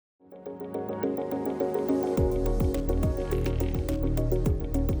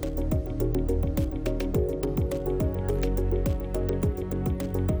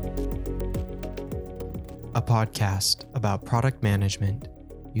a podcast about product management,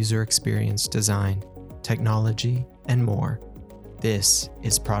 user experience design, technology, and more. This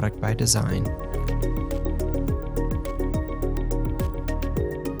is Product by Design.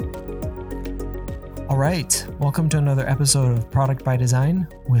 All right, welcome to another episode of Product by Design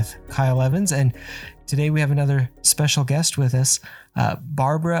with Kyle Evans. And today we have another special guest with us,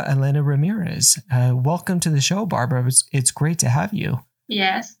 Barbara Elena Ramirez. Welcome to the show, Barbara. It's great to have you.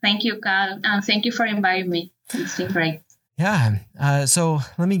 Yes, thank you, Kyle. And thank you for inviting me. It's been great. Yeah. So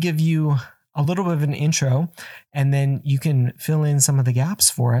let me give you a little bit of an intro, and then you can fill in some of the gaps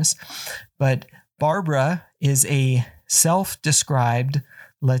for us. But Barbara is a self-described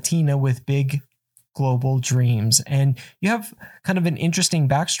Latina with big global dreams. And you have kind of an interesting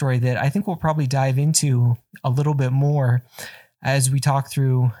backstory that I think we'll probably dive into a little bit more as we talk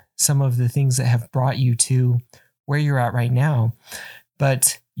through some of the things that have brought you to where you're at right now.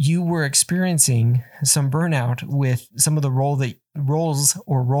 But you were experiencing some burnout with some of the role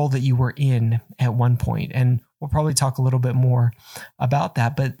that you were in at one point. And we'll probably talk a little bit more about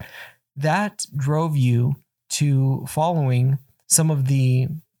that. But that drove you to following some of the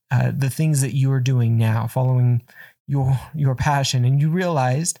things that you are doing now, following your passion. And you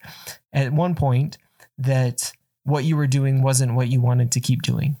realized at one point that what you were doing wasn't what you wanted to keep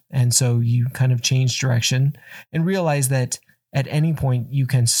doing. And so you kind of changed direction and realized that at any point you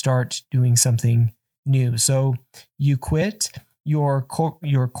can start doing something new. So you quit your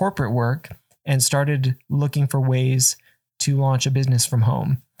corporate work and started looking for ways to launch a business from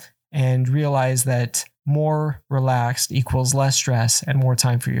home, and realized that more relaxed equals less stress and more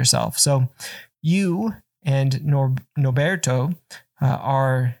time for yourself. So you and Norberto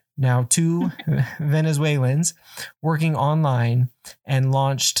are now two Venezuelans working online and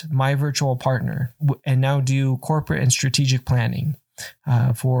launched My Virtual Partner, and now do corporate and strategic planning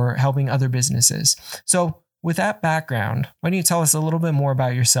for helping other businesses. So with that background, why don't you tell us a little bit more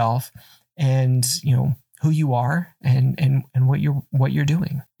about yourself and, who you are and what you're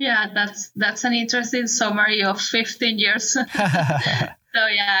doing? Yeah, that's an interesting summary of 15 years. So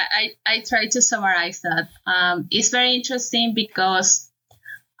yeah, I try to summarize that. It's very interesting because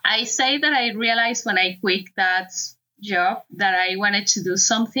I say that I realized when I quit that job that I wanted to do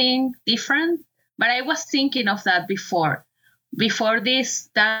something different, but I was thinking of that before. Before this,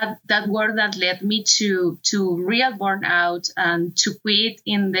 that word that led me to real burnout and to quit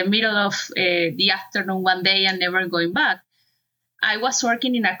in the middle of the afternoon one day and never going back. I was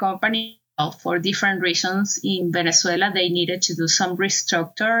working in a company for different reasons in Venezuela. They needed to do some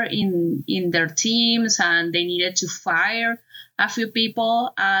restructure in their teams, and they needed to fire a few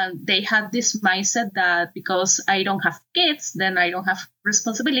people. And they had this mindset that because I don't have kids, then I don't have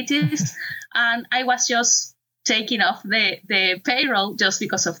responsibilities. And I was just taking off the payroll just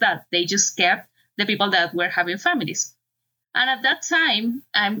because of that. They just kept the people that were having families. And at that time,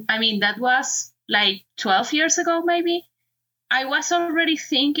 that was like 12 years ago, maybe, I was already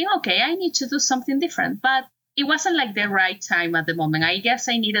thinking, okay, I need to do something different. But it wasn't like the right time at the moment. I guess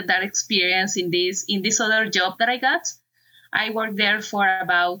I needed that experience in this other job that I got. I worked there for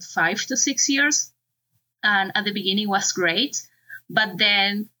about 5 to 6 years. And at the beginning was great. But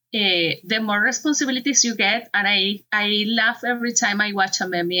then the more responsibilities you get, and I laugh every time I watch a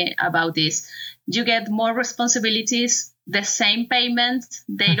meme about this, you get more responsibilities, the same payment,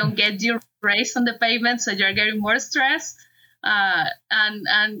 they don't get your raise on the payment, so you're getting more stress. It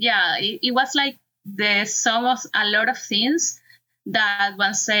was like the sum of a lot of things that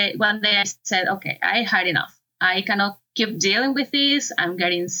one day I said, okay, I had enough. I cannot keep dealing with this. I'm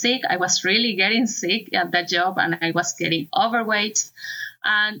getting sick. I was really getting sick at that job, and I was getting overweight.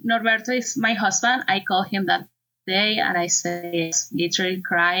 And Norberto is my husband. I call him that day and I say, literally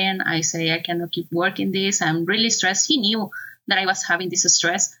crying, I say, I cannot keep working this. I'm really stressed. He knew that I was having this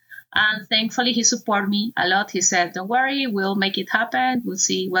stress. And thankfully, he supported me a lot. He said, don't worry, we'll make it happen. We'll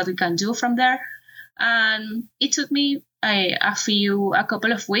see what we can do from there. And it took me a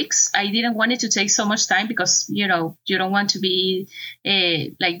couple of weeks. I didn't want it to take so much time because, you don't want to be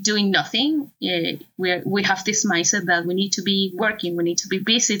like doing nothing. We have this mindset that we need to be working. We need to be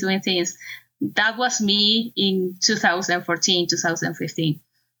busy doing things. That was me in 2014, 2015.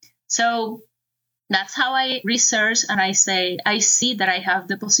 So that's how I research, and I see that I have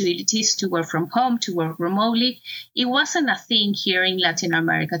the possibilities to work from home, to work remotely. It wasn't a thing here in Latin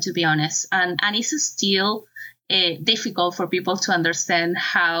America, to be honest. And it's still difficult for people to understand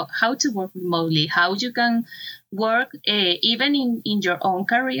how to work remotely, how you can work even in your own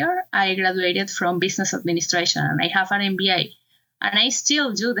career. I graduated from business administration and I have an MBA, and I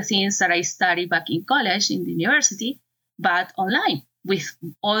still do the things that I studied back in college, in the university, but online with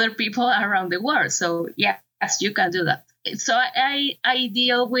other people around the world. So yeah, yes, you can do that. So I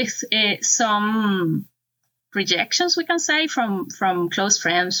deal with some rejections, we can say, from close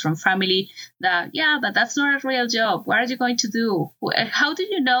friends, from family, that but that's not a real job. What are you going to do? How do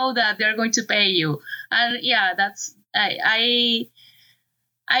you know that they're going to pay you? And that's I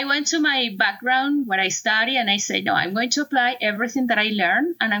went to my background, what I study, and I said, no, I'm going to apply everything that I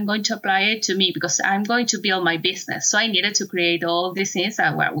learned, and I'm going to apply it to me, because I'm going to build my business. So I needed to create all these things,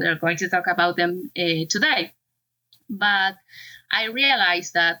 and we're going to talk about them today. But I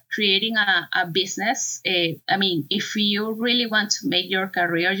realized that creating a business, if you really want to make your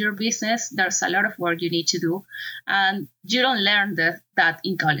career your business, there's a lot of work you need to do. And you don't learn that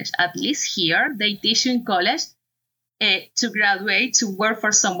in college. At least here, they teach you in college to graduate, to work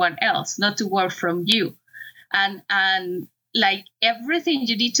for someone else, not to work from you. And like everything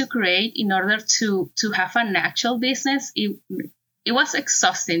you need to create in order to have an actual business, it was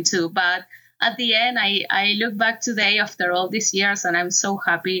exhausting too. But at the end, I look back today after all these years, and I'm so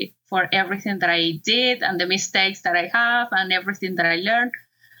happy for everything that I did and the mistakes that I have and everything that I learned.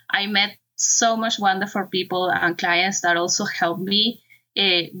 I met so much wonderful people and clients that also helped me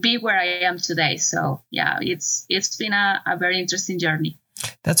be where I am today. So it's been a very interesting journey.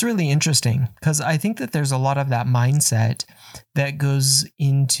 That's really interesting, because I think that there's a lot of that mindset that goes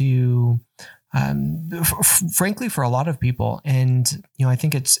into frankly, for a lot of people. And, I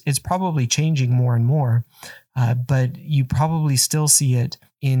think it's probably changing more and more, but you probably still see it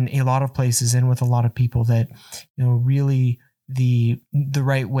in a lot of places and with a lot of people that, really the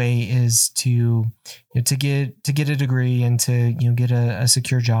right way is to get a degree and to, get a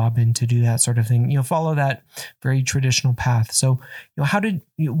secure job and to do that sort of thing, follow that very traditional path. So,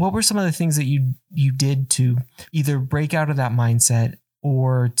 what were some of the things that you did to either break out of that mindset,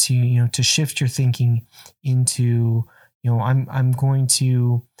 or to shift your thinking into, I'm going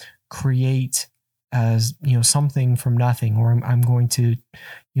to create something from nothing, or I'm going to,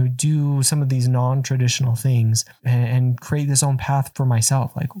 do some of these non-traditional things and create this own path for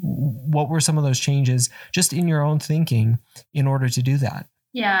myself? Like, what were some of those changes just in your own thinking in order to do that?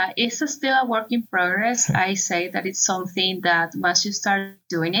 Yeah, it's still a work in progress. I say that it's something that once you start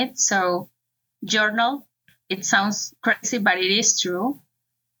doing it, so journal. It sounds crazy, but it is true.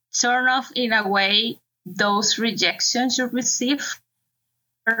 Turn off, in a way, those rejections you receive,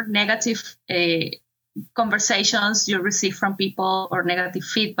 or negative conversations you receive from people, or negative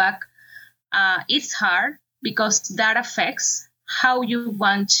feedback. It's hard because that affects how you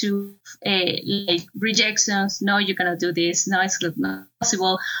want to, like rejections. No, you cannot do this. No, it's not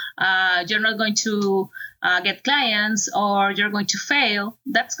possible. You're not going to get clients, or you're going to fail.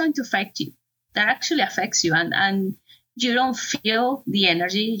 That's going to affect you. That actually affects you, and you don't feel the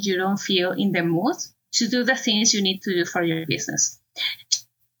energy, you don't feel in the mood to do the things you need to do for your business.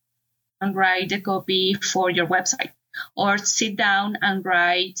 And write the copy for your website, or sit down and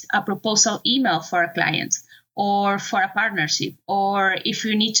write a proposal email for a client, or for a partnership, or if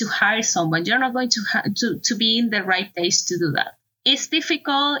you need to hire someone, you're not going to be in the right place to do that. It's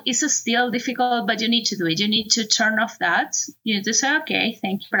difficult. It's still difficult, but you need to do it. You need to turn off that. You need to say, okay,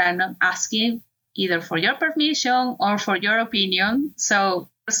 thank you, but I'm not asking either for your permission or for your opinion. So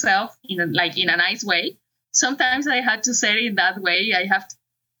yourself, in a nice way. Sometimes I had to say it in that way. I have to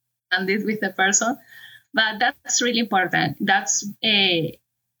do this with the person, but that's really important. That's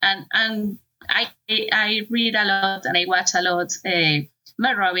and I read a lot and I watch a lot.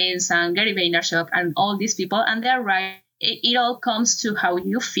 Mel Robbins and Gary Vaynerchuk and all these people, and they're right. It all comes to how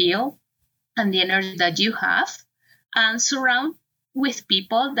you feel and the energy that you have, and surround with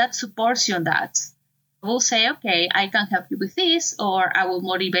people that supports you on that. Will say, okay, I can help you with this, or I will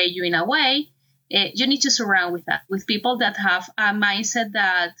motivate you in a way. You need to surround with that, with people that have a mindset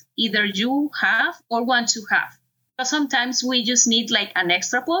that either you have or want to have. But sometimes we just need like an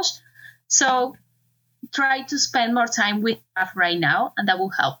extra push. So try to spend more time with that right now, and that will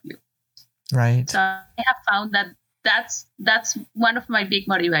help you. Right. So I have found that that's one of my big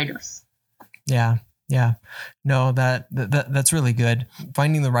motivators. Yeah. Yeah. No, that's really good.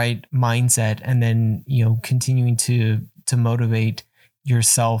 Finding the right mindset, and then, continuing to motivate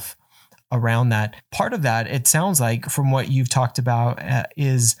yourself around that. Part of that, it sounds like, from what you've talked about,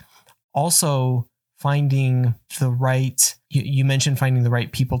 is also finding the right, you mentioned finding the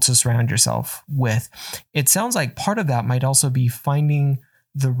right people to surround yourself with. It sounds like part of that might also be finding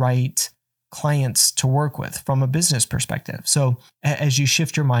the right clients to work with from a business perspective. So as you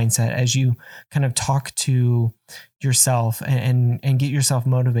shift your mindset, as you kind of talk to yourself and get yourself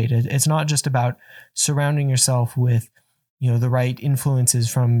motivated, it's not just about surrounding yourself with, the right influences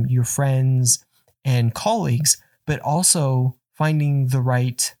from your friends and colleagues, but also finding the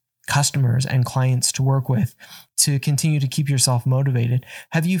right customers and clients to work with to continue to keep yourself motivated.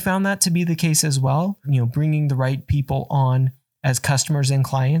 Have you found that to be the case as well? Bringing the right people on as customers and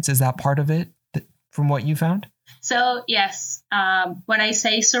clients, is that part of it from what you found? So yes, when I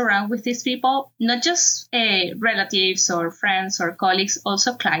say surround with these people, not just relatives or friends or colleagues,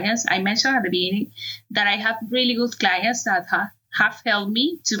 also clients. I mentioned at the beginning that I have really good clients that have helped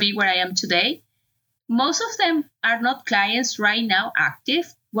me to be where I am today. Most of them are not clients right now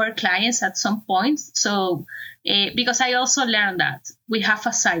active, were clients at some point. So because I also learned that we have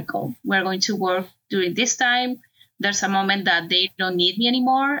a cycle. We're going to work during this time. There's a moment that they don't need me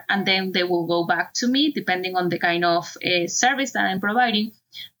anymore, and then they will go back to me depending on the kind of service that I'm providing.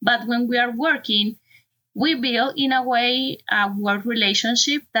 But when we are working, we build in a way a work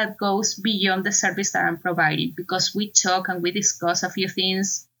relationship that goes beyond the service that I'm providing, because we talk and we discuss a few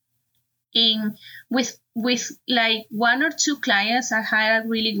things. With like one or two clients, I had a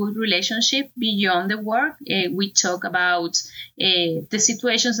really good relationship beyond the work. We talk about the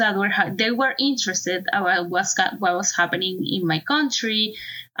situations that they were interested about what was happening in my country.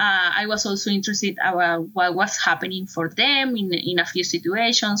 I was also interested about what was happening for them in a few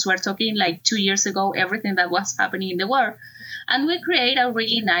situations. We're talking like 2 years ago, everything that was happening in the world. And we create a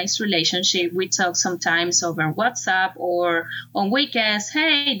really nice relationship. We talk sometimes over WhatsApp or on weekends.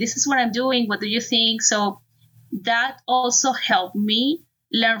 Hey, this is what I'm doing. What do you think? So that also helped me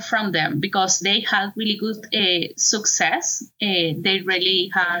learn from them, because they had really good success. They really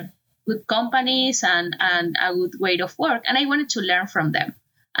had good companies and a good way of work. And I wanted to learn from them.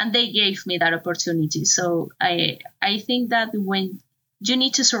 And they gave me that opportunity. So I think that when you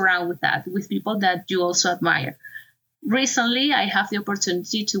need to surround with people that you also admire. Recently, I have the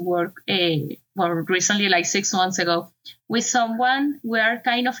opportunity to work, recently, like 6 months ago, with someone. We are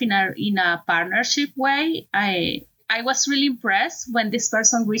kind of in a partnership way. I was really impressed when this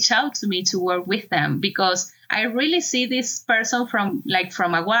person reached out to me to work with them, because I really see this person from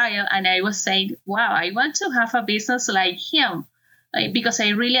a while, and I was saying, wow, I want to have a business like him, because I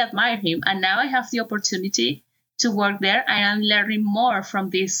really admire him. And now I have the opportunity to work there, and I'm learning more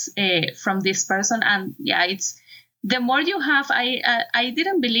from this person. And yeah, it's. The more you have, I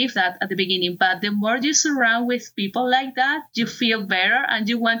didn't believe that at the beginning, but the more you surround with people like that, you feel better and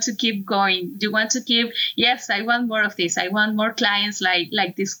you want to keep going. You want to keep, yes, I want more of this. I want more clients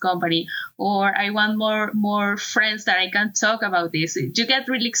like this company, or I want more friends that I can talk about this. You get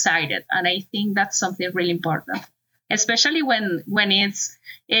really excited. And I think that's something really important, especially when it's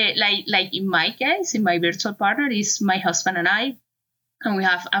like in my case, in my virtual partner is my husband and I, and we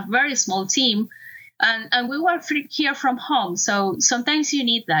have a very small team. And we work here from home. So sometimes you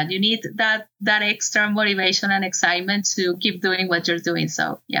need that. You need that extra motivation and excitement to keep doing what you're doing.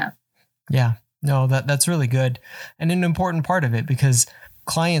 So, yeah. Yeah. No, that's really good. And an important part of it, because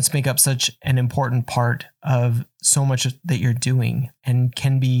clients make up such an important part of so much that you're doing, and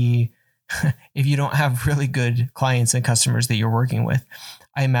can be, if you don't have really good clients and customers that you're working with,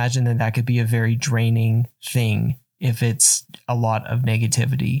 I imagine that could be a very draining thing if it's a lot of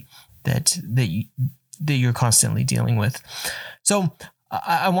negativity that you're constantly dealing with. So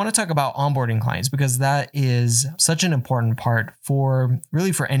I want to talk about onboarding clients, because that is such an important part for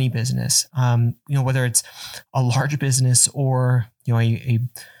any business. Whether it's a large business or a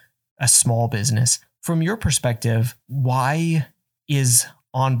small business. From your perspective, why is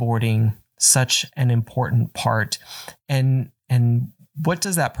onboarding such an important part, and what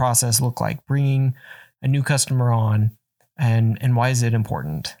does that process look like? Bringing a new customer on, and why is it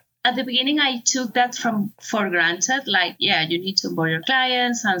important? At the beginning, I took that for granted. Like, yeah, you need to onboard your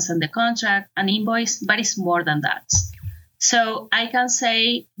clients and send the contract and invoice, but it's more than that. So I can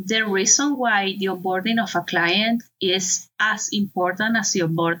say the reason why the onboarding of a client is as important as the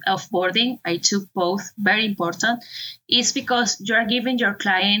offboarding, I took both very important, is because you are giving your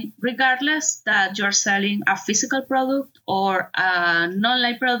client, regardless that you're selling a physical product or an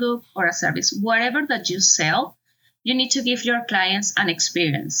online product or a service, whatever that you sell, you need to give your clients an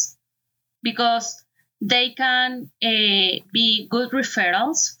experience, because they can be good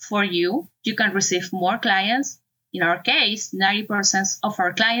referrals for you. You can receive more clients. In our case, 90% of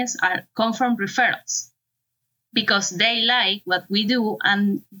our clients come from referrals, because they like what we do,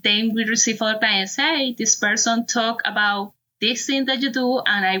 and then we receive other clients. Hey, this person talk about this thing that you do,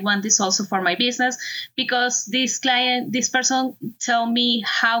 and I want this also for my business, because this person tell me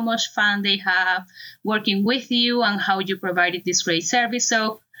how much fun they have working with you and how you provided this great service.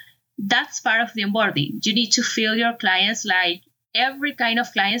 So that's part of the onboarding. You need to feel your clients like every kind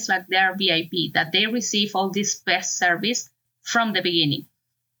of clients like they are VIP, that they receive all this best service from the beginning.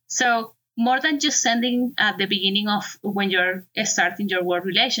 So more than just sending at the beginning of when you're starting your work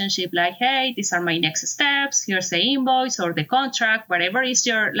relationship, like, hey, these are my next steps, here's the invoice or the contract, whatever is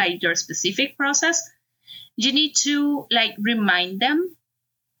your specific process, you need to like remind them.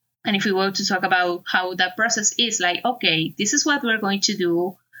 And if we were to talk about how that process is, like, okay, this is what we're going to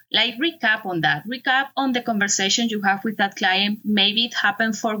do, like recap on the conversation you have with that client. Maybe it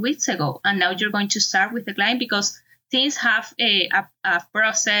happened 4 weeks ago, and now you're going to start with the client because things have a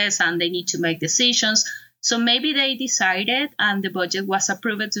process and they need to make decisions. So maybe they decided and the budget was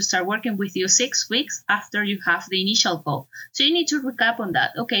approved to start working with you 6 weeks after you have the initial call. So you need to recap on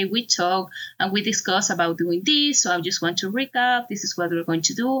that. Okay, we talked and we discussed about doing this. So I just want to recap. This is what we're going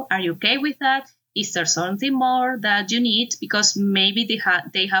to do. Are you okay with that? Is there something more that you need? Because maybe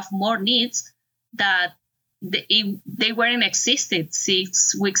they have more needs that they weren't existed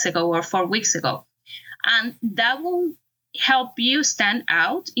 6 weeks ago or 4 weeks ago. And that will help you stand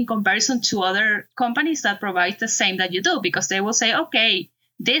out in comparison to other companies that provide the same that you do, because they will say, okay,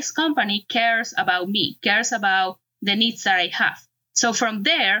 this company cares about me, cares about the needs that I have. So from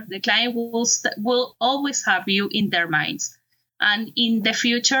there, the client will always have you in their minds. And in the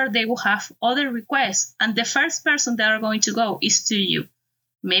future, they will have other requests. And the first person that are going to go is to you.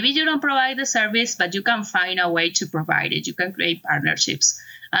 Maybe you don't provide the service, but you can find a way to provide it. You can create partnerships.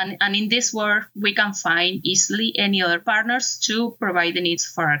 And in this world, we can find easily any other partners to provide the needs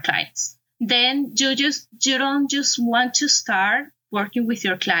for our clients. Then you don't just want to start working with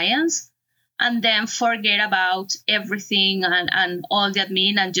your clients and then forget about everything and all the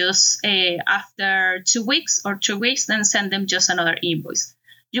admin and just after 2 weeks or 3 weeks, then send them just another invoice.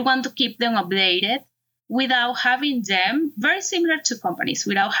 You want to keep them updated without having them, very similar to companies,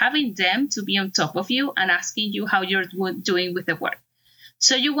 without having them to be on top of you and asking you how you're doing with the work.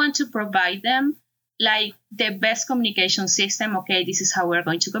 So you want to provide them like the best communication system. Okay, this is how we're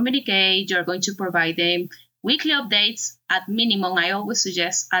going to communicate. You're going to provide them weekly updates at minimum. I always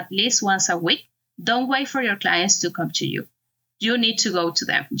suggest at least once a week. Don't wait for your clients to come to you. You need to go to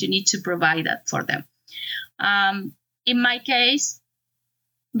them. You need to provide that for them. In my case,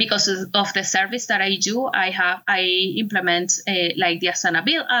 because of the service that I do, I implement like the Asana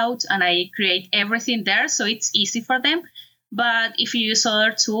build out and I create everything there. So it's easy for them. But if you use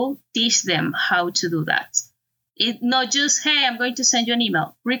other tool, teach them how to do that. It not just, hey, I'm going to send you an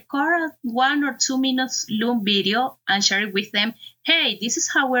email. Record a 1 or 2 minutes Loom video and share it with them. Hey, this is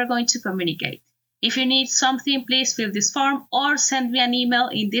how we're going to communicate. If you need something, please fill this form or send me an email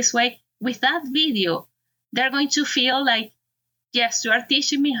in this way. With that video, they're going to feel like, yes, you are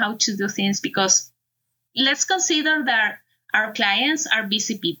teaching me how to do things, because let's consider that our clients are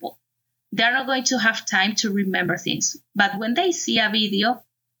busy people. They're not going to have time to remember things. But when they see a video,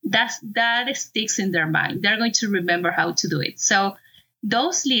 that sticks in their mind. They're going to remember how to do it. So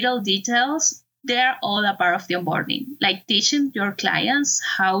those little details, they're all a part of the onboarding, like teaching your clients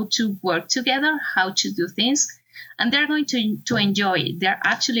how to work together, how to do things, and they're going to enjoy it. They're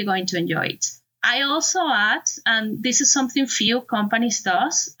actually going to enjoy it. I also add, and this is something few companies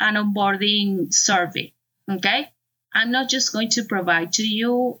does, an onboarding survey, okay? I'm not just going to provide to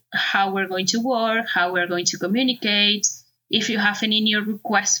you how we're going to work, how we're going to communicate. If you have any new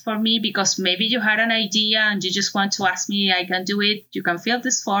requests for me, because maybe you had an idea and you just want to ask me, I can do it. You can fill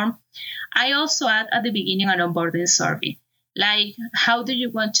this form. I also add at the beginning an onboarding survey. Like, how do you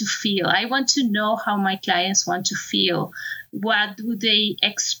want to feel? I want to know how my clients want to feel. What do they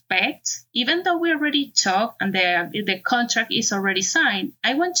expect? Even though we already talked and the contract is already signed,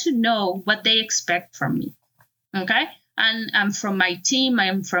 I want to know what they expect from me. Okay? And I'm from my team,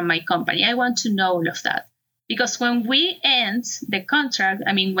 I'm from my company. I want to know all of that. Because when we end the contract,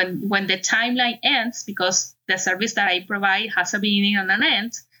 I mean, when the timeline ends, because the service that I provide has a beginning and an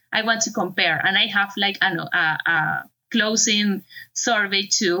end, I want to compare. And I have like a closing survey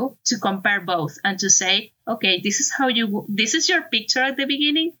too, to compare both and to say, okay, this is your picture at the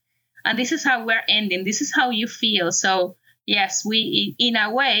beginning, and this is how we're ending. This is how you feel. So yes, in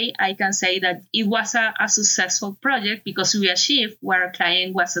a way, I can say that it was a successful project because we achieved what our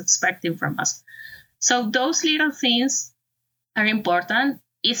client was expecting from us. So those little things are important.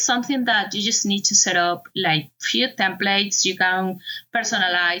 It's something that you just need to set up like few templates you can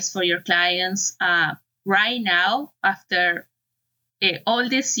personalize for your clients. Right now, after all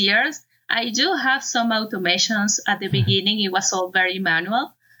these years, I do have some automations at the beginning. It was all very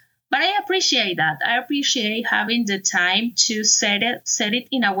manual. But I appreciate that. I appreciate having the time to set it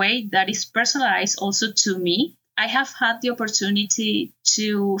in a way that is personalized also to me. I have had the opportunity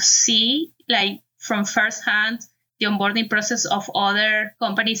to see, like, from firsthand the onboarding process of other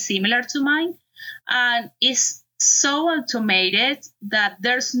companies similar to mine. And it's so automated that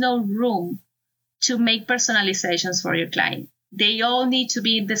there's no room to make personalizations for your client. They all need to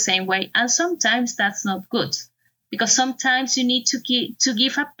be the same way. And sometimes that's not good, because sometimes you need to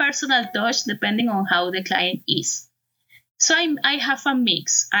give a personal touch depending on how the client is. So I have a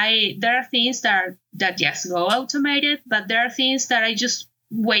mix. There are things that just go automated, but there are things that I just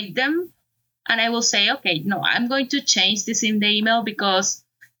wait them, and I will say, okay, no, I'm going to change this in the email because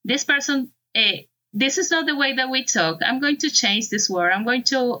this person, this is not the way that we talk. I'm going to change this word. I'm going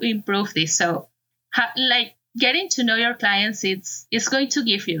to improve this. So getting to know your clients, it's going to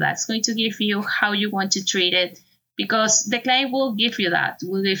give you that. It's going to give you how you want to treat it, because the client will give you that,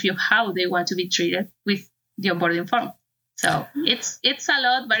 will give you how they want to be treated with the onboarding form. So it's a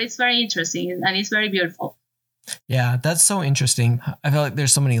lot, but it's very interesting and it's very beautiful. Yeah, that's so interesting. I feel like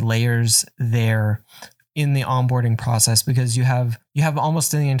there's so many layers there in the onboarding process, because you have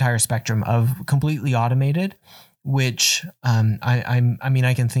almost the entire spectrum of completely automated, which I mean,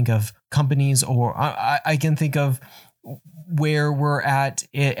 I can think of companies, or I can think of where we're at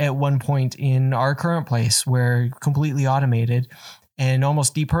one point in our current place, where completely automated and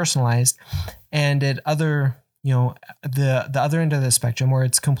almost depersonalized, and at other, the other end of the spectrum where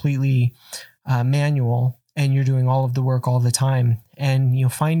it's completely manual and you're doing all of the work all the time,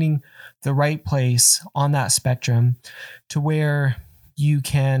 and finding the right place on that spectrum to where you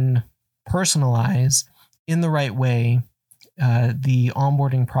can personalize in the right way the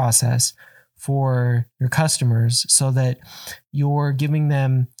onboarding process for your customers, so that you're giving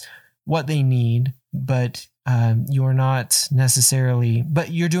them what they need, but you're not necessarily,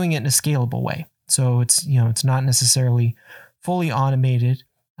 but you're doing it in a scalable way. So it's not necessarily fully automated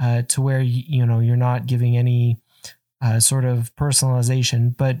to where you're not giving any sort of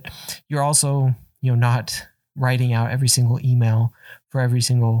personalization, but you're also not writing out every single email for every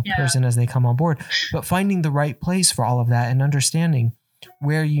single person as they come on board, but finding the right place for all of that and understanding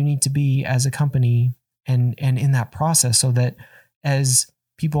where you need to be as a company and in that process, so that as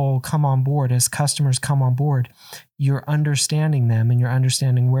people come on board, as customers come on board, you're understanding them and you're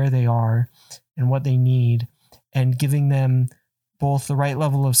understanding where they are and what they need, and giving them both the right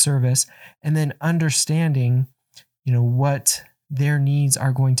level of service, and then understanding, what their needs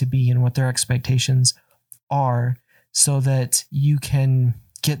are going to be and what their expectations are, so that you can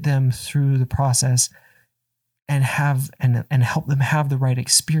get them through the process and help them have the right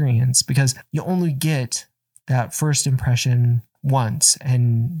experience, because you only get that first impression once,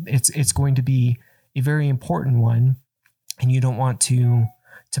 and it's going to be a very important one, and you don't want to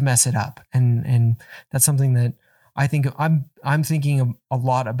mess it up. And that's something that I think I'm thinking a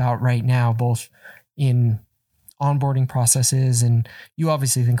lot about right now, both in onboarding processes, and you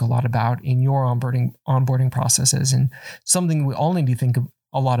obviously think a lot about in your onboarding processes, and something we all need to think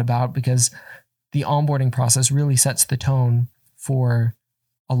a lot about, because the onboarding process really sets the tone for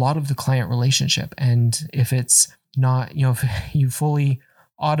a lot of the client relationship. And if it's not, if you fully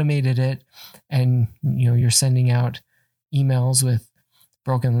automated it and you're sending out emails with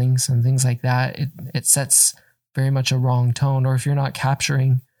broken links and things like that, it sets very much a wrong tone. Or if you're not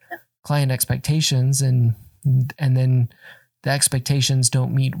capturing client expectations and then the expectations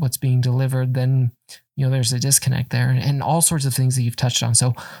don't meet what's being delivered, then there's a disconnect there, and all sorts of things that you've touched on.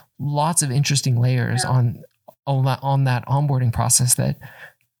 So lots of interesting layers on that onboarding process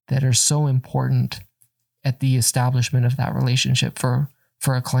that are so important at the establishment of that relationship for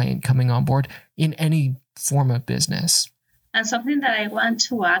a client coming on board in any form of business. And something that I want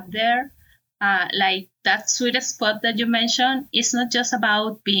to add there, like that sweet spot that you mentioned, is not just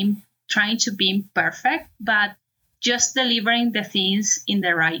about trying to be perfect, but just delivering the things in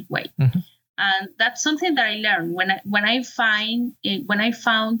the right way. Mm-hmm. And that's something that I learned when I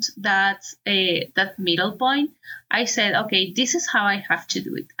found that middle point. I said, okay, this is how I have to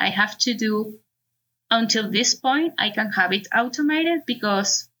do it. I have to do until this point. I can have it automated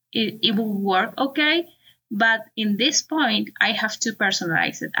because it will work okay. But in this point, I have to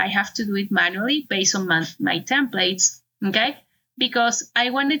personalize it. I have to do it manually based on my templates. Okay, because I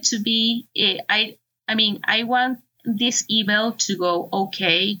want it to be. I want this email to go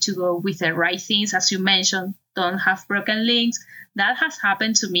okay, to go with the right things, as you mentioned, don't have broken links. That has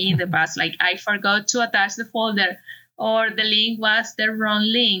happened to me in the past. Like I forgot to attach the folder, or the link was the wrong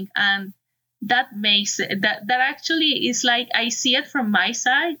link. And that makes that actually is like, I see it from my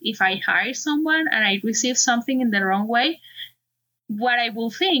side. If I hire someone and I receive something in the wrong way, what I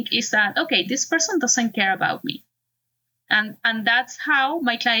will think is that, okay, this person doesn't care about me. And that's how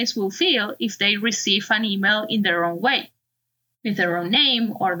my clients will feel if they receive an email in the wrong way, with the wrong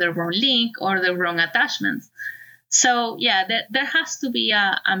name or the wrong link or the wrong attachments. So yeah, there has to be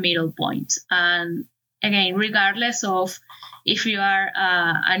a middle point. And again, regardless of if you are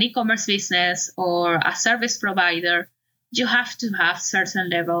an e-commerce business or a service provider, you have to have certain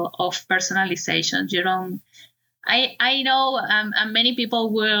level of personalization. You don't. I know many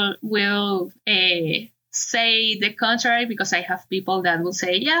people will say the contrary, because I have people that will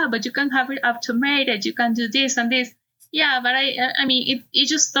say, yeah, but you can have it automated. You can do this and this. Yeah, but I mean, it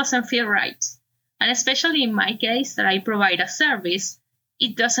just doesn't feel right. And especially in my case, that I provide a service,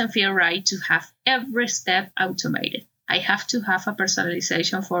 it doesn't feel right to have every step automated. I have to have a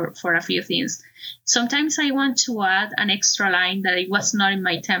personalization for a few things. Sometimes I want to add an extra line that it was not in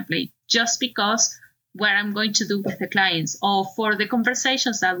my template, just because what I'm going to do with the clients or for the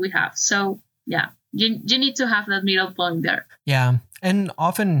conversations that we have. So yeah, you need to have that middle point there. Yeah. And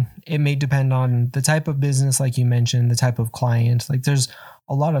often it may depend on the type of business, like you mentioned, the type of client. Like there's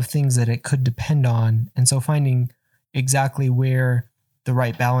a lot of things that it could depend on. And so finding exactly where the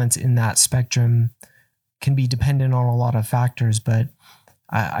right balance in that spectrum can be dependent on a lot of factors. But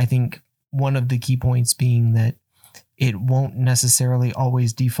I think one of the key points being that it won't necessarily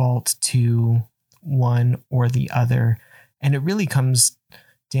always default to one or the other. And it really comes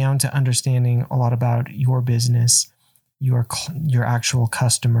down to understanding a lot about your business, your actual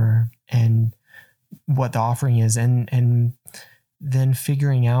customer, and what the offering is, and then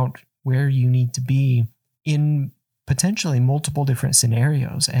figuring out where you need to be in potentially multiple different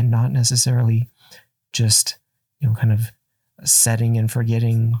scenarios, and not necessarily just, kind of setting and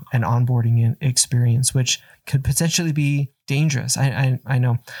forgetting an onboarding experience, which could potentially be dangerous. I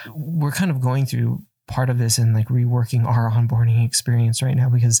know we're kind of going through part of this and like reworking our onboarding experience right now,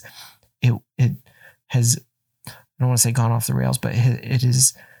 because it has, I don't want to say gone off the rails, but it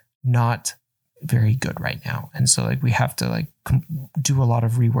is not very good right now. And so like we have to like do a lot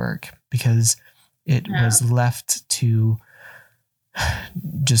of rework, because it was left to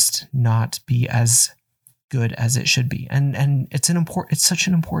just not be as good as it should be. And it's such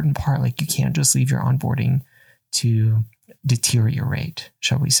an important part. Like you can't just leave your onboarding to deteriorate,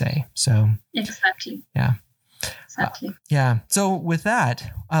 shall we say. So exactly. Yeah. Exactly. Yeah. So with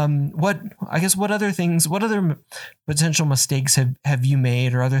that, what other potential mistakes have you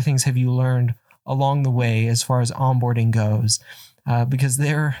made, or other things have you learned along the way as far as onboarding goes? Because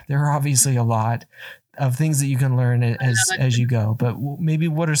there are obviously a lot of things that you can learn as you go, but maybe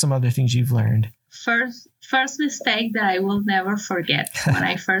what are some other things you've learned? First mistake that I will never forget when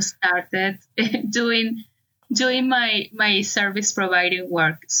I first started doing my service providing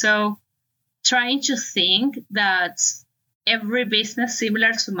work. So trying to think that every business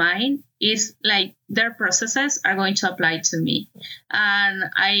similar to mine is like their processes are going to apply to me. And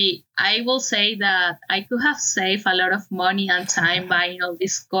I will say that I could have saved a lot of money and time buying all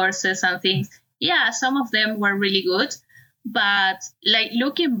these courses and things. Yeah, some of them were really good, but like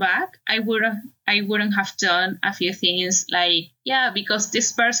looking back, I wouldn't have done a few things like, yeah, because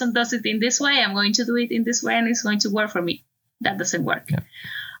this person does it in this way, I'm going to do it in this way and it's going to work for me. That doesn't work.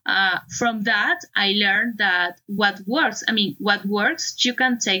 Yeah. From that, I learned that what works, you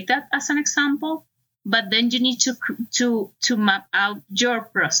can take that as an example, but then you need to map out your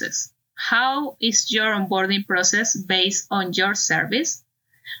process. How is your onboarding process based on your service?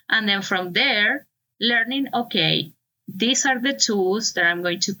 And then from there, learning, okay, these are the tools that I'm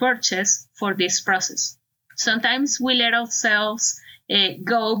going to purchase for this process. Sometimes we let ourselves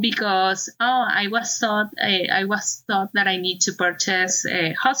go because, I was taught that I need to purchase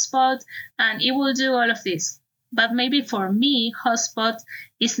a Hotspot and it will do all of this. But maybe for me, Hotspot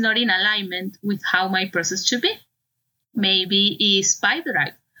is not in alignment with how my process should be. Maybe it's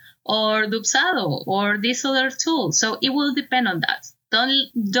Pipedrive or Dubsado or this other tool. So it will depend on that.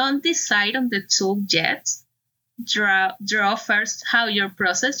 Don't decide on the tool yet. Draw first how your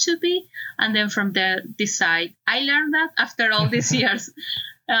process should be, and then from there decide. I learned that after all these years.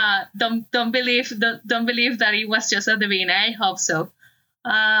 Don't believe that it was just at the beginning. I hope so.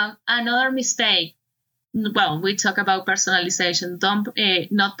 Another mistake. Well, we talk about personalization.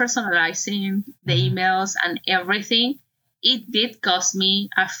 Not personalizing the emails and everything. It did cost me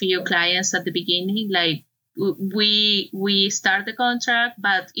a few clients at the beginning. Like we start the contract,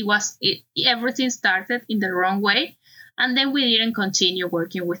 but everything started in the wrong way, and then we didn't continue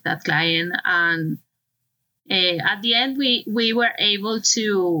working with that client. And at the end, we were able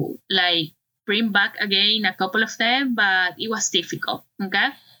to like bring back again a couple of them, but it was difficult. Okay,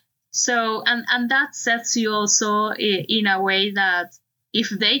 so and that sets you also in a way that if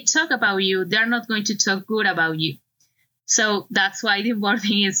they talk about you, they're not going to talk good about you. So that's why the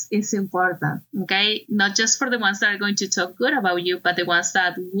onboarding is important, okay? Not just for the ones that are going to talk good about you, but the ones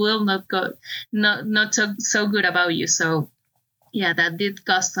that will not talk so good about you. So yeah, that did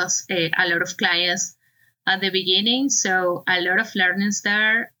cost us a lot of clients. at the beginning. So a lot of learnings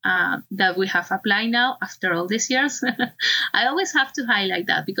there that we have applied now after all these years. I always have to highlight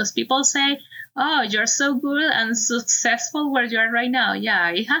that because people say, oh, you're so good and successful where you are right now. Yeah,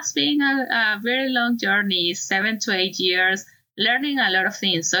 it has been a very long journey, 7 to 8 years, learning a lot of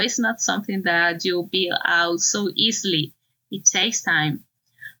things. So it's not something that you build out so easily. It takes time.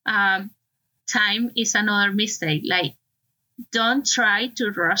 Time is another mistake. Like, don't try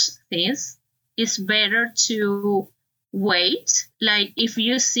to rush things. It's better to wait. Like, if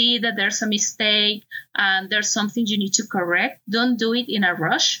you see that there's a mistake and there's something you need to correct, don't do it in a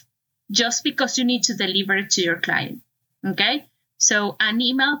rush just because you need to deliver it to your client. Okay? So an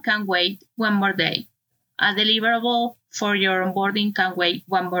email can wait one more day. A deliverable for your onboarding can wait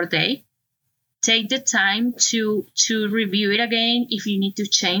one more day. Take the time to review it again. If you need to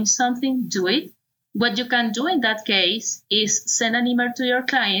change something, do it. What you can do in that case is send an email to your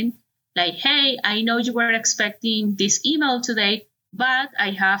client like, hey, I know you were expecting this email today, but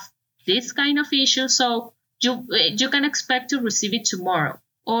I have this kind of issue. So you can expect to receive it tomorrow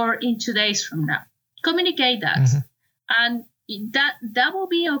or in 2 days from now. Communicate that. And that will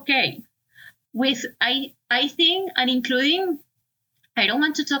be okay. With, I think, and including, I don't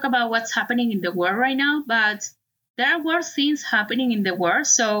want to talk about what's happening in the world right now, but there are worse things happening in the world.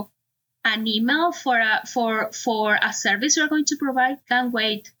 So an email for a service you're going to provide can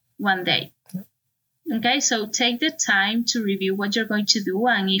wait 1 day. Okay, so take the time to review what you're going to do.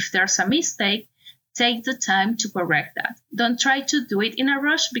 And if there's a mistake, take the time to correct that. Don't try to do it in a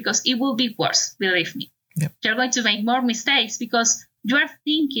rush because it will be worse, believe me. Yep. You're going to make more mistakes because you are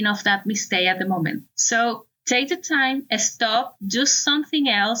thinking of that mistake at the moment. So take the time, stop, do something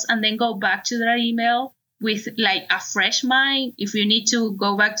else, and then go back to that email with like a fresh mind. If you need to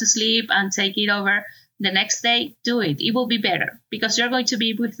go back to sleep and take it over the next day, do it. It will be better because you're going to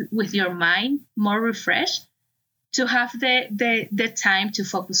be with your mind more refreshed to have the time to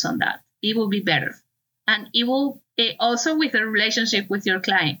focus on that. It will be better. And it will also with the relationship with your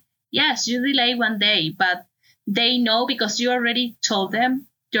client. Yes, you delay 1 day, but they know because you already told them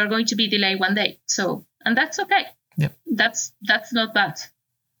you're going to be delayed 1 day. So, and that's okay. Yep. That's not bad.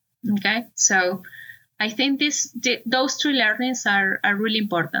 Okay. So I think those 3 learnings are really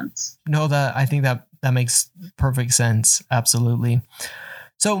important. No, I think that makes perfect sense. Absolutely.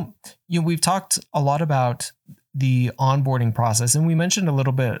 So, we've talked a lot about the onboarding process, and we mentioned a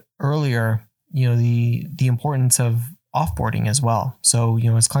little bit earlier, the importance of offboarding as well. So,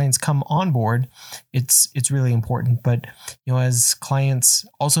 as clients come on board, it's really important. But, as clients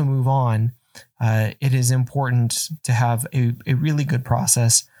also move on, it is important to have a really good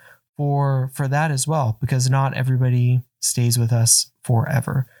process for that as well, because not everybody stays with us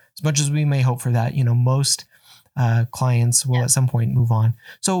forever. As much as we may hope for that, most clients will at some point move on.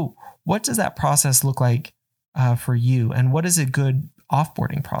 So what does that process look like for you? And what does a good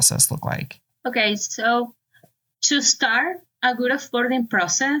offboarding process look like? Okay, so to start a good offboarding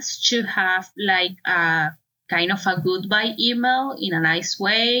process should have like a kind of a goodbye email in a nice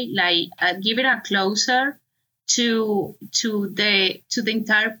way, like give it a closure to the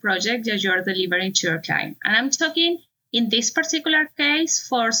entire project that you're delivering to your client. And I'm talking in this particular case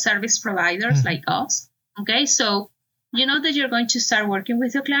for service providers like us. Okay, so you know that you're going to start working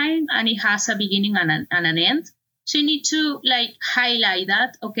with your client and it has a beginning and an end. So you need to like highlight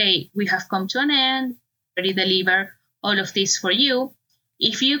that, okay, we have come to an end, already deliver all of this for you.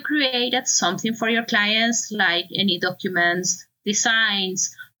 If you created something for your clients, like any documents,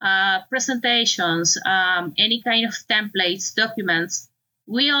 designs, presentations, any kind of templates, documents,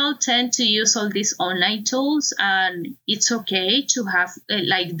 we all tend to use all these online tools, and it's okay to have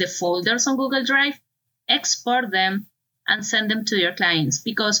like the folders on Google Drive, export them and send them to your clients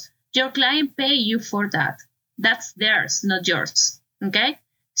because your client pay you for that. That's theirs, not yours. Okay?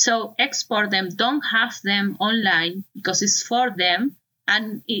 So export them, don't have them online because it's for them.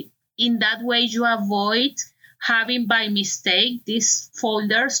 And in that way, you avoid having by mistake these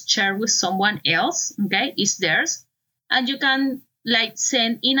folders shared with someone else. Okay? It's theirs. And you can like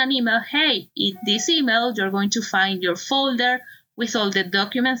send in an email, hey, in this email, you're going to find your folder with all the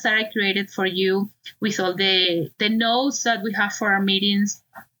documents that I created for you, with all the notes that we have for our meetings.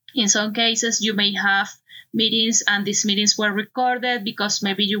 In some cases, you may have meetings and these meetings were recorded because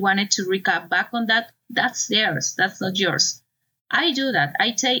maybe you wanted to recap back on that. That's theirs. That's not yours. I do that.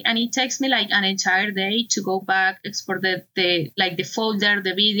 And it takes me like an entire day to go back, export the folder,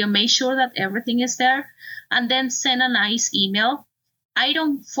 the video, make sure that everything is there, and then send a nice email.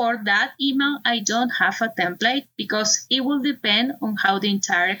 For that email, I don't have a template because it will depend on how the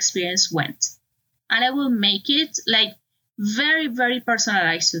entire experience went. And I will make it like very, very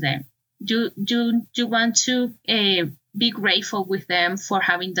personalized to them. you want to be grateful with them for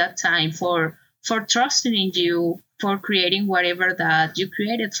having that time, for trusting in you, for creating whatever that you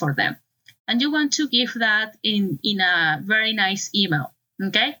created for them. And you want to give that in a very nice email.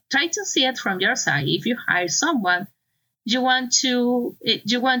 Okay, try to see it from your side. If you hire someone, you want to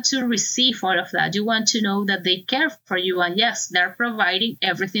receive all of that. You want to know that they care for you, and yes, they're providing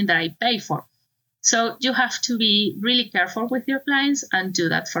everything that I pay for. So you have to be really careful with your clients and do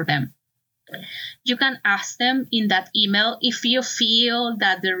that for them. You can ask them in that email if you feel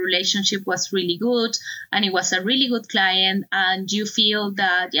that the relationship was really good and it was a really good client, and you feel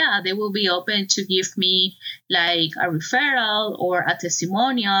that, they will be open to give me like a referral or a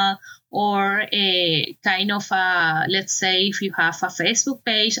testimonial, or a kind of let's say if you have a Facebook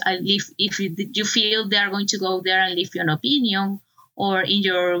page, if you feel they're going to go there and leave you an opinion, or in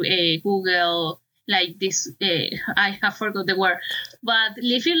your Google, like this, I have forgot the word, but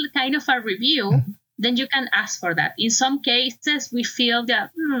leave you kind of a review, then you can ask for that. In some cases, we feel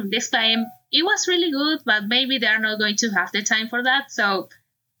that this client, it was really good, but maybe they're not going to have the time for that. So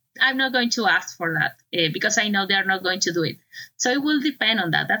I'm not going to ask for that because I know they're not going to do it. So it will depend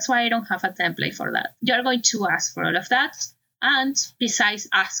on that. That's why I don't have a template for that. You're going to ask for all of that. And besides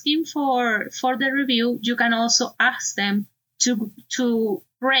asking for the review, you can also ask them to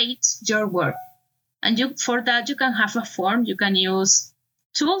rate your work. And for that, you can have a form. You can use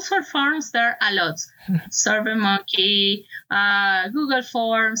tools for forms. There are a lot. SurveyMonkey, Google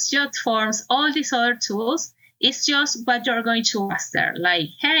Forms, Jot Forms, all these other tools. It's just what you're going to ask there. Like,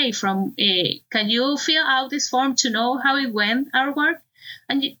 hey, can you fill out this form to know how it went, our work?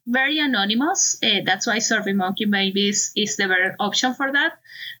 And very anonymous. That's why SurveyMonkey maybe is the better option for that.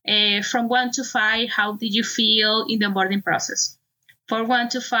 From 1 to 5, how did you feel in the onboarding process? For 1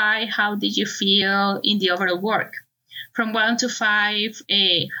 to 5, how did you feel in the overall work? From 1 to 5,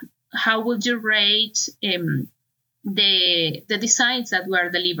 how would you rate the designs that we're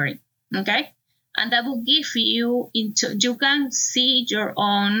delivering? Okay, and that will give you you can see your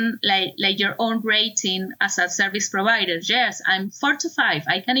own like your own rating as a service provider. Yes, I'm 4 to 5.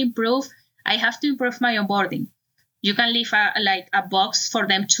 I can improve. I have to improve my onboarding. You can leave a box for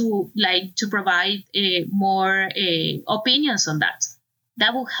them to provide more opinions on that.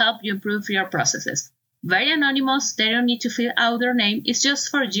 That will help you improve your processes. Very anonymous. They don't need to fill out their name. It's just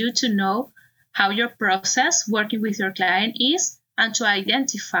for you to know how your process working with your client is and to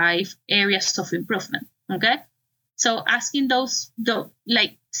identify areas of improvement. Okay? So asking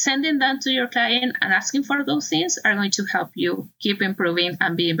sending them to your client and asking for those things are going to help you keep improving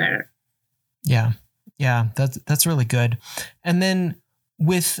and being better. Yeah. Yeah. That's really good. And then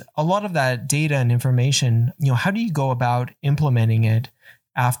with a lot of that data and information, how do you go about implementing it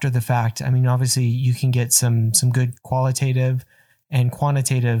after the fact? I mean, obviously you can get some good qualitative and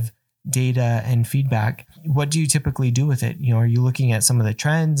quantitative data and feedback. What do you typically do with it? Are you looking at some of the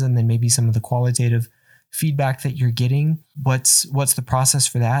trends and then maybe some of the qualitative feedback that you're getting? What's the process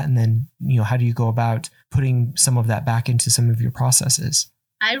for that? And then, how do you go about putting some of that back into some of your processes?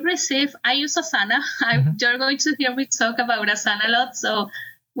 I use Asana. You're going to hear me talk about Asana a lot. So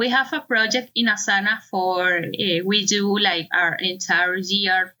we have a project in Asana we do our entire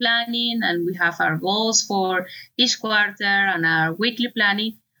year planning, and we have our goals for each quarter and our weekly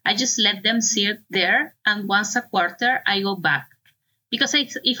planning. I just let them see it there. And once a quarter, I go back. Because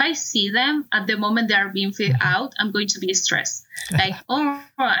if I see them at the moment they are being filled out, I'm going to be stressed. And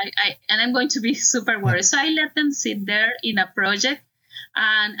I'm going to be super worried. So I let them sit there in a project.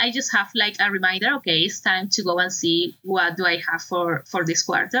 And I just have a reminder, okay, it's time to go and see what do I have for this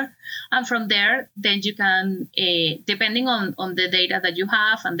quarter. And from there, then you can, depending on the data that you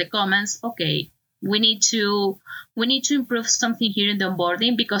have and the comments, okay, we need to improve something here in the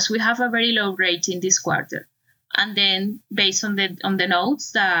onboarding because we have a very low rating this quarter. And then based on the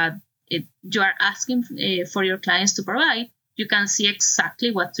notes that you are asking for your clients to provide, you can see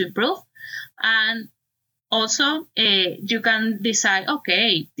exactly what to improve. And also, you can decide,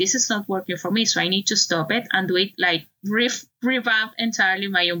 okay, this is not working for me, so I need to stop it and do it revamp entirely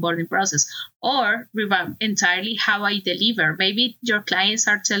my onboarding process, or revamp entirely how I deliver. Maybe your clients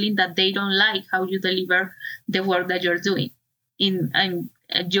are telling that they don't like how you deliver the work that you're doing. And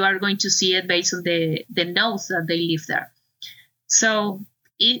you are going to see it based on the notes that they leave there. So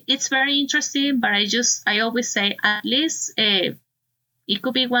it's very interesting, but I always say at least it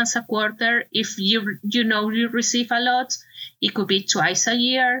could be once a quarter. If you receive a lot, it could be twice a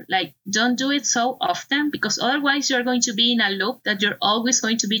year. Don't do it so often because otherwise you're going to be in a loop that you're always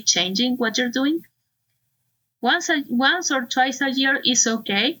going to be changing what you're doing. Once or twice a year is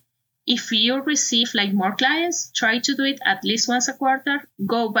okay. if you receive like more clients, try to do it at least once a quarter.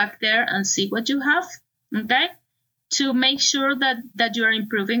 Go back there and see what you have, okay, to make sure that you're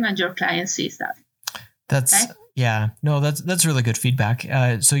improving and your client sees that. That's okay? Yeah, no, that's really good feedback.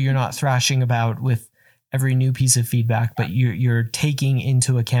 So you're not thrashing about with every new piece of feedback, but you're taking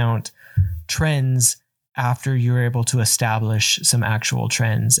into account trends after you're able to establish some actual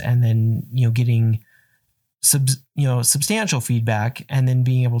trends, and then getting substantial feedback, and then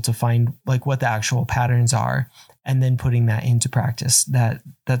being able to find like what the actual patterns are, and then putting that into practice.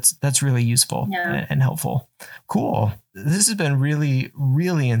 That's really useful and helpful. Cool. This has been really,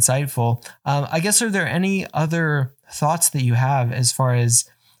 really insightful. I guess, are there any other thoughts that you have as far as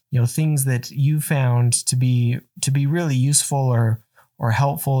things that you found to be really useful or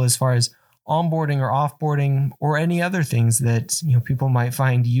helpful as far as onboarding or offboarding, or any other things that people might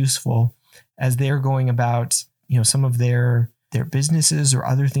find useful as they're going about some of their businesses or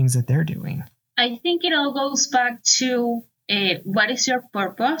other things that they're doing? I think it all goes back to what is your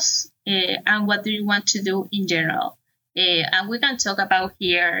purpose and what do you want to do in general. And we can talk about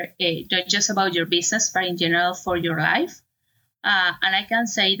here not just about your business, but in general for your life. And I can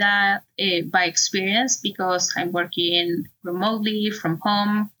say that by experience, because I'm working remotely from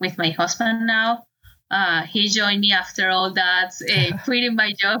home with my husband now. He joined me after all that, quitting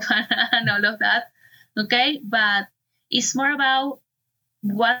my job and all of that. Okay, but it's more about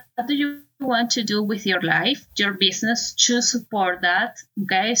what do you want to do with your life, your business to support that.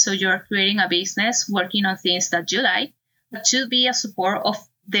 Okay, so you're creating a business, working on things that you like, that should be a support of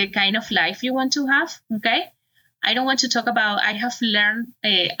the kind of life you want to have. Okay, I don't want to talk about, I have learned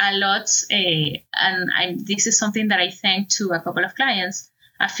a lot, and this is something that I thank to a couple of clients,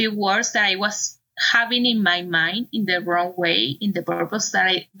 a few words that I was having in my mind in the wrong way, in the purpose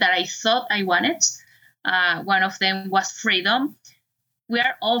that I thought I wanted. One of them was freedom. We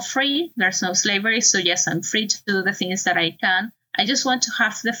are all free. There's no slavery. So yes, I'm free to do the things that I can. I just want to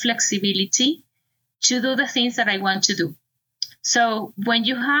have the flexibility to do the things that I want to do. So when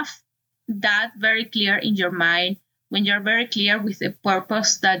you have that very clear in your mind, when you're very clear with the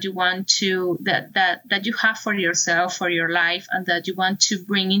purpose that you want to, that you have for yourself, for your life, and that you want to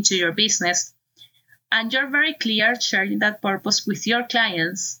bring into your business, and you're very clear sharing that purpose with your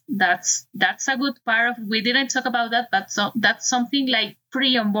clients, that's a good part of, we didn't talk about that, but that's something like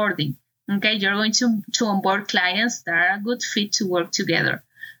pre-onboarding. Okay, you're going to onboard clients that are a good fit to work together.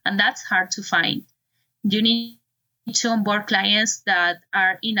 And that's hard to find. You need to onboard clients that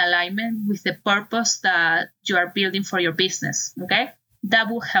are in alignment with the purpose that you are building for your business. Okay, that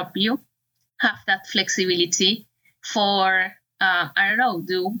will help you have that flexibility for I don't know,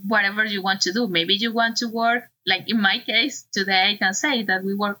 do whatever you want to do. Maybe you want to work, like in my case, today I can say that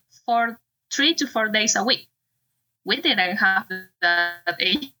we work 3 to 4 days a week. We didn't have that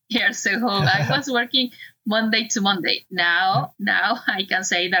 8 years ago. I was working Monday to Monday. Now I can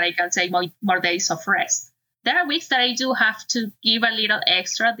say that I can take more days of rest. There are weeks that I do have to give a little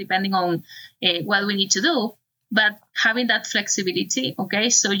extra depending on what we need to do. But having that flexibility, okay,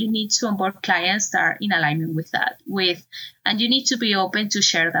 so you need to onboard clients that are in alignment with that, and you need to be open to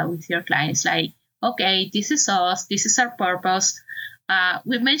share that with your clients. Like, okay, this is us, this is our purpose.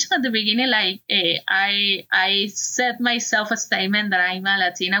 We mentioned at the beginning, like, I set myself a statement that I'm a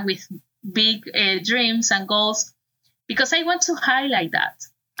Latina with big dreams and goals, because I want to highlight that.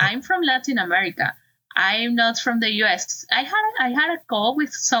 I'm from Latin America. I'm not from the US. I had a call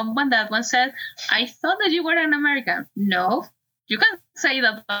with someone that once said, I thought that you were an American. No, you can say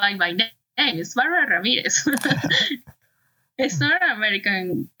that by my name. It's Barbara Ramirez. It's not an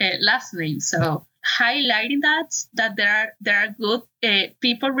American last name. So highlighting that there are good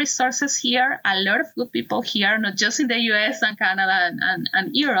people resources here, a lot of good people here, not just in the US and Canada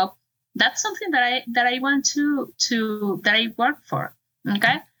and Europe. That's something that I want that I work for.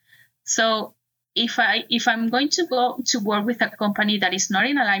 Okay. So if I'm going to go to work with a company that is not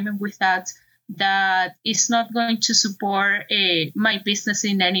in alignment with that is not going to support my business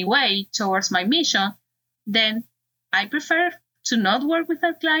in any way towards my mission, then I prefer to not work with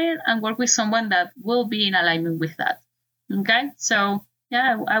a client and work with someone that will be in alignment with that. Okay, so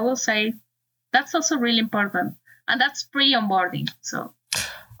yeah, I will say that's also really important, and that's pre-onboarding. So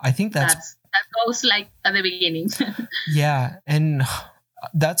I think that goes like at the beginning. Yeah, and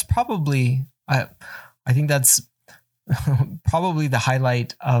that's probably. I think that's probably the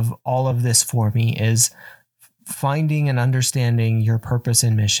highlight of all of this for me, is finding and understanding your purpose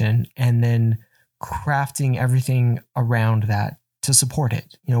and mission, and then crafting everything around that to support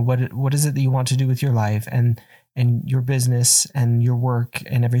it. What is it that you want to do with your life, and your business and your work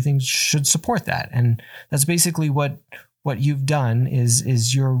and everything should support that. And that's basically what you've done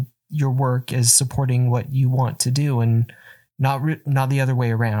is you're your work as supporting what you want to do, and not the other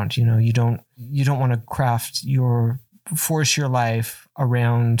way around. You don't want to force your life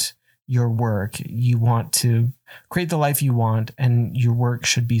around your work. You want to create the life you want, and your work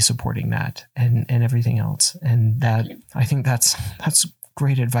should be supporting that and everything else. And that, I think that's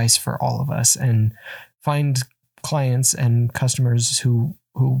great advice for all of us. And find clients and customers who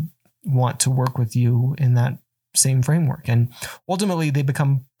want to work with you in that same framework. And ultimately they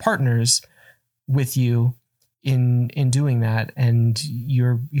become partners with you in doing that. And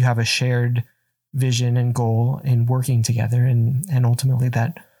you have a shared vision and goal in working together. And ultimately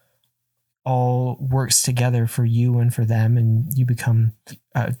that all works together for you and for them. And you become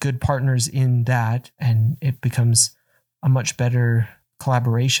good partners in that. And it becomes a much better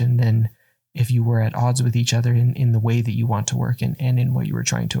collaboration than if you were at odds with each other in the way that you want to work and in what you were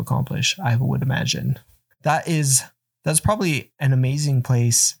trying to accomplish, I would imagine. That's probably an amazing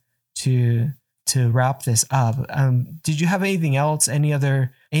place to wrap this up. Did you have anything else?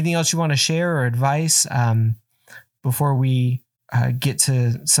 Anything else you want to share or advice before we get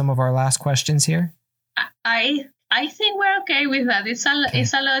to some of our last questions here? I think we're okay with that. It's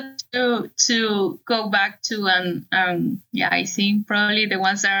a lot to go back to, and I think probably the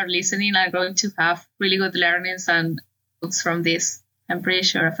ones that are listening are going to have really good learnings and books from this. I'm pretty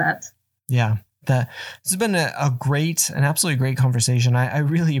sure of that. Yeah, this has been an absolutely great conversation. I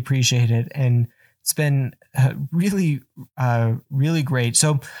really appreciate it, and it's been really, really great.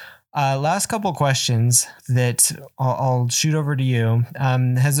 So, last couple of questions that I'll shoot over to you.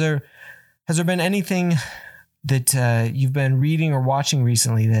 Has there been anything that you've been reading or watching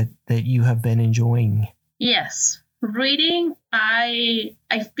recently that you have been enjoying? Yes. Reading,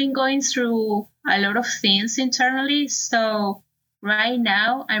 I've been going through a lot of things internally. So right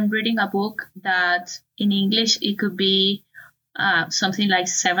now I'm reading a book that in English, it could be something like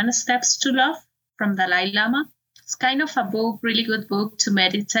 7 Steps to Love from Dalai Lama. It's kind of a book, really good book to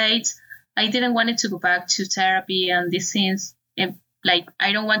meditate. I didn't want it to go back to therapy and these things.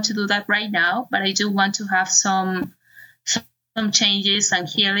 I don't want to do that right now, but I do want to have some changes and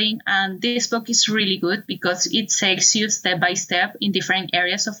healing. And this book is really good because it takes you step by step in different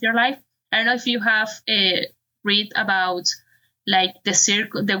areas of your life. I don't know if you have read about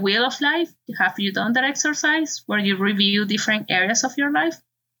the Wheel of Life. Have you done that exercise where you review different areas of your life?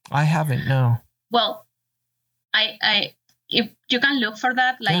 I haven't, no. Well, if you can look for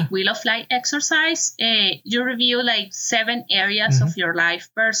that, Wheel of Life exercise, you review 7 areas of your life: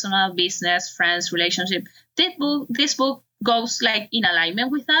 personal, business, friends, relationship. This book goes in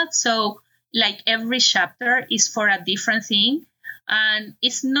alignment with that. So every chapter is for a different thing. And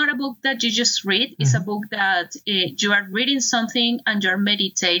it's not a book that you just read. It's a book that you are reading something and you're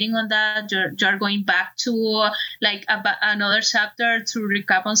meditating on that. You're going back to another chapter to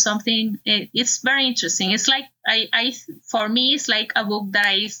recap on something. It's very interesting. It's for me, it's like a book that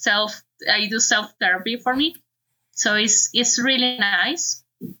I do self-therapy for me. So it's really nice.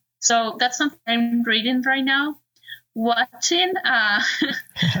 So that's something I'm reading right now. Watching,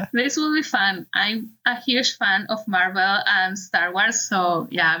 this will be fun. I'm a huge fan of Marvel and Star Wars, so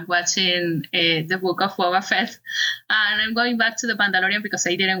I'm watching the Book of Boba Fett, and I'm going back to The Mandalorian because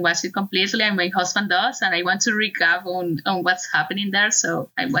I didn't watch it completely, and my husband does, and I want to recap on what's happening there,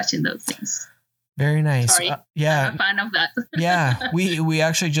 so I'm watching those things. Very nice. Sorry, I'm a fan of that. Yeah, we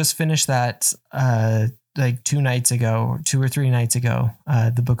actually just finished that 2 or 3 nights ago,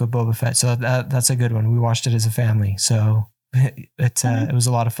 the Book of Boba Fett. So that's a good one. We watched it as a family. So it was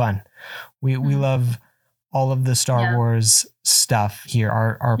a lot of fun. We love all of the Star Wars stuff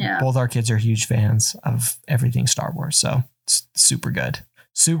here. Both our kids are huge fans of everything Star Wars. So it's super good.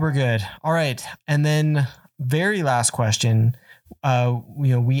 Super good. All right. And then very last question.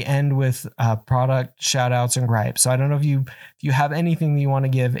 We end with product shout outs and gripes. So I don't know if you have anything that you want to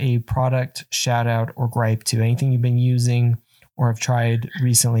give a product shout out or gripe to, anything you've been using or have tried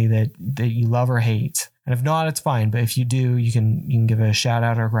recently that you love or hate. And if not, it's fine. But if you do, you can give a shout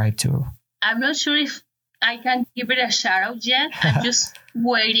out or gripe to. I'm not sure if I can give it a shout out yet. I'm just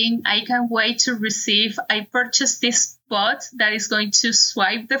waiting. I can't wait to receive. I purchased this bot that is going to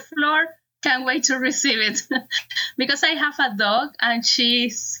swipe the floor. Can't wait to receive it because I have a dog and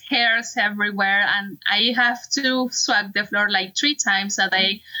she's hairs everywhere and I have to swipe the floor 3 times a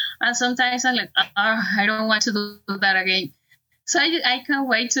day. And sometimes I'm I don't want to do that again. So I can't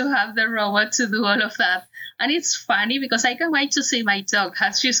wait to have the robot to do all of that. And it's funny because I can't wait to see my dog, how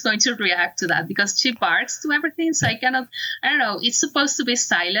she's going to react to that because she barks to everything. So I don't know, it's supposed to be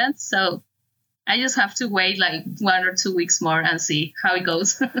silent. So I just have to wait 1 or 2 weeks more and see how it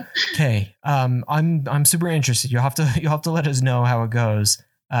goes. Okay. I'm super interested. You'll have to let us know how it goes.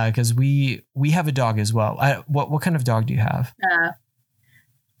 because we have a dog as well. What kind of dog do you have?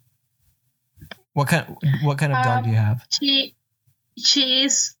 What kind of dog do you have? She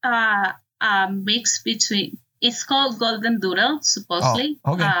is a mix between. It's called Golden Doodle, supposedly.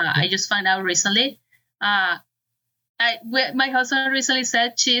 Oh, okay. I just found out recently. My husband recently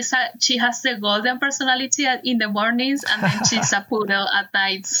said she has the golden personality in the mornings, and then she's a poodle at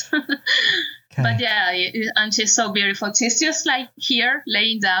nights. Okay. But yeah, and she's so beautiful. She's just like here,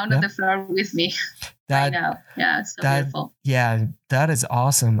 laying down on the floor with me. I know. Yeah, so beautiful. Yeah, that is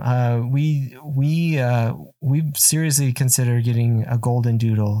awesome. We seriously consider getting a golden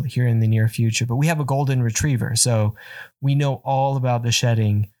doodle here in the near future, but we have a golden retriever, so we know all about the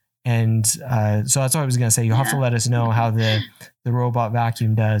shedding. And so that's what I was going to say. You'll have to let us know how the robot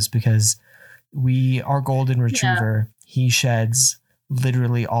vacuum does, because our golden retriever, he sheds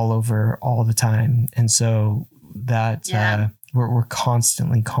literally all over all the time. And so that we're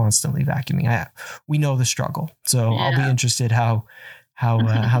constantly vacuuming. We know the struggle. So I'll be interested how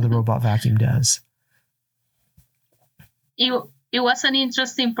the robot vacuum does. It was an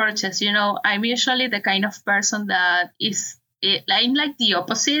interesting purchase. I'm usually the kind of person that I'm like the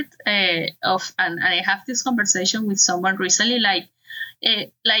opposite of, and I have this conversation with someone recently, like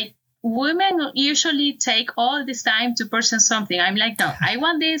women usually take all this time to purchase something. I'm like, no, I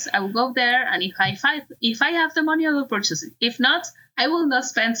want this. I will go there, and if I have the money, I will purchase it. If not, I will not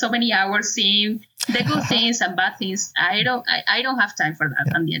spend so many hours seeing the good things and bad things. I don't have time for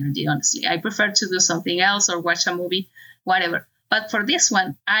that and the energy. Honestly, I prefer to do something else or watch a movie, whatever. But for this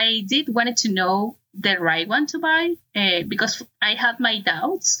one, I did wanted to know the right one to buy because I had my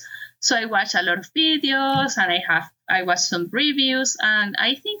doubts. So I watched a lot of videos, and I watched some reviews, and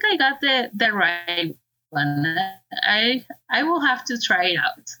I think I got the right one. I will have to try it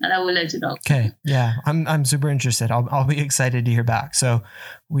out, and I will let you know. Okay, yeah, I'm super interested. I'll be excited to hear back. So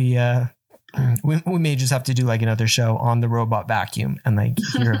we may just have to do like another show on the robot vacuum and like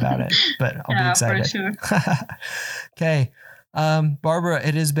hear about it. But I'll be excited. For sure. Okay. Barbara,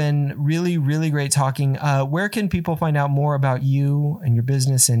 it has been really, really great talking. Where can people find out more about you and your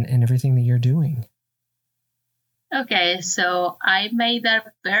business and everything that you're doing? Okay, so I made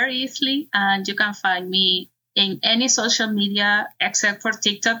that very easily, and you can find me in any social media except for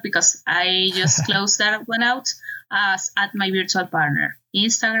TikTok, because I just closed that one out, at My Virtual Partner.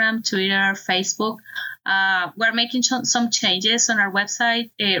 Instagram, Twitter, Facebook. We're making some changes on our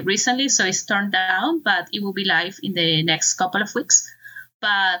website recently, so it's turned down, but it will be live in the next couple of weeks.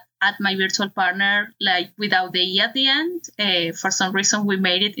 But at My Virtual Partner, like without the E at the end, for some reason we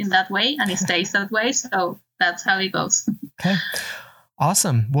made it in that way, and it stays that way. So that's how it goes. Okay.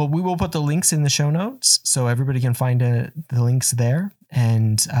 Awesome. Well, we will put the links in the show notes so everybody can find the links there.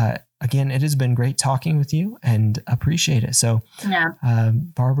 And again, it has been great talking with you, and appreciate it. So,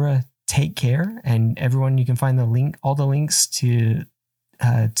 Barbara, take care, and everyone, you can find all the links to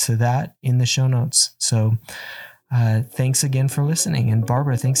that in the show notes. So, thanks again for listening, and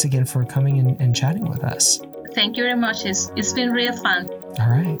Barbara, thanks again for coming and chatting with us. Thank you very much. It's been real fun. All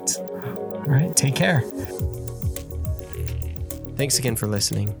right. Take care. Thanks again for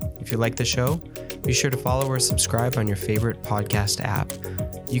listening. If you like the show, be sure to follow or subscribe on your favorite podcast app.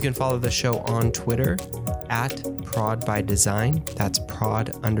 You can follow the show on Twitter at ProdByDesign. That's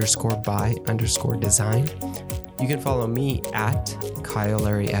prod_by_design. You can follow me at Kyle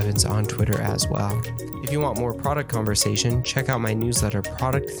Larry Evans on Twitter as well. If you want more product conversation, check out my newsletter,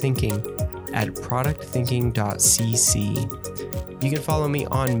 Product Thinking, at productthinking.cc. You can follow me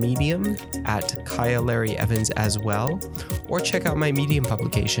on Medium at Kyle Larry Evans as well, or check out my Medium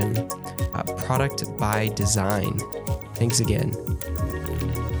publication, Product by Design. Thanks again.